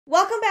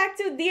Welcome back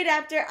to The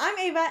Adapter. I'm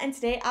Ava, and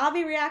today I'll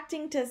be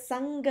reacting to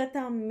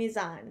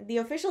Sangathamizhan, the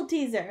official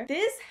teaser.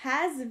 This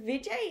has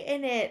Vijay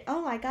in it. Oh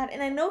my god,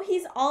 and I know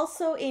he's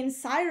also in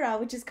Syra,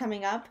 which is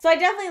coming up. So I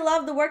definitely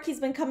love the work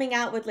he's been coming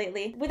out with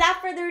lately.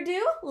 Without further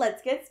ado,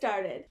 let's get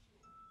started.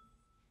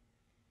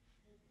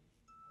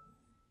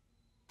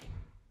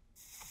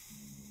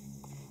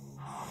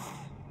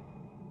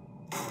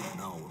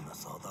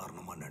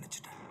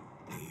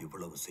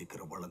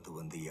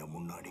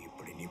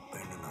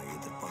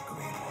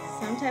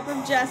 Some type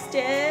of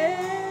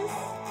justice.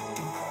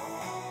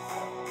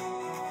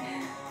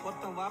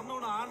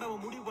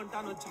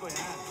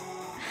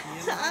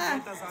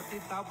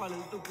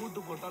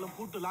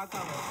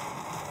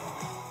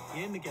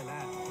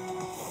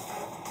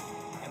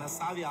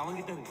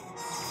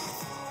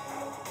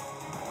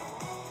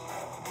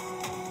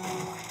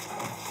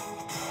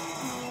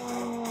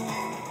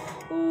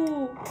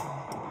 Ooh.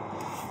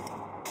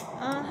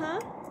 Uh-huh.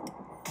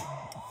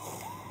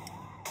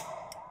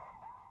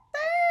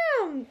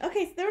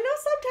 Okay, so there were no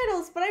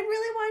subtitles, but I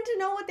really wanted to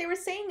know what they were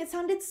saying. It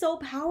sounded so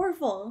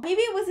powerful.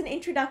 Maybe it was an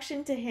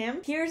introduction to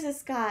him. Here's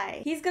this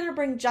guy. He's gonna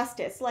bring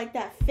justice. Like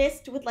that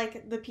fist with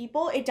like the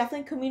people. It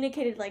definitely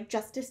communicated like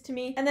justice to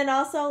me. And then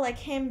also like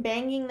him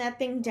banging that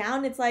thing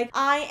down. It's like,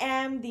 I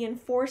am the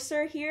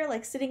enforcer here,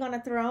 like sitting on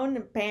a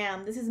throne.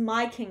 Bam, this is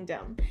my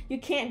kingdom. You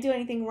can't do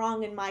anything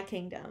wrong in my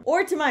kingdom.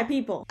 Or to my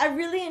people. I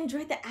really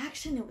enjoyed the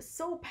action. It was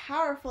so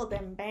powerful.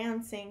 Them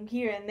bouncing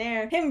here and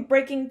there. Him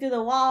breaking through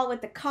the wall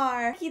with the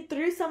car. He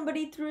threw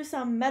somebody through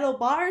some metal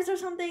bars or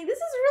something. This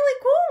is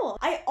really cool.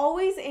 I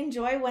always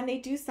enjoy when they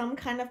do some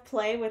kind of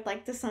play with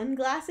like the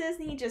sunglasses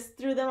and he just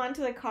threw them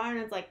onto the car and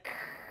it's like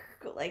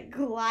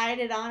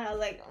glided on. I was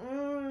like,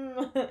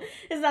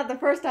 it's not the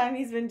first time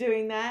he's been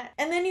doing that.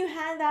 And then you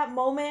had that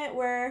moment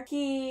where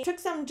he took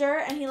some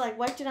dirt and he like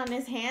wiped it on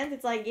his hands.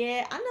 It's like,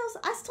 yeah,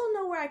 I still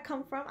know where I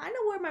come from. I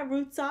know where my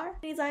roots are. And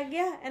he's like,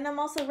 yeah, and I'm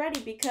also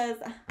ready because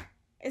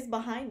is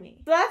behind me.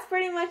 So that's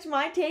pretty much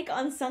my take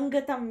on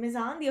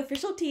Sangathamizhan, the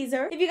official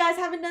teaser. If you guys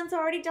haven't done so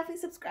already, definitely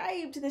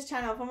subscribe to this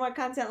channel for more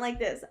content like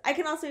this. I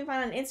can also be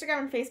found on Instagram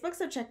and Facebook,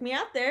 so check me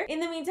out there. In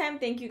the meantime,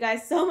 thank you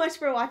guys so much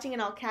for watching,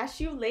 and I'll catch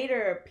you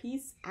later.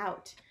 Peace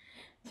out.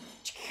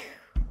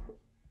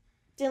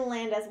 Didn't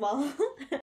land as well.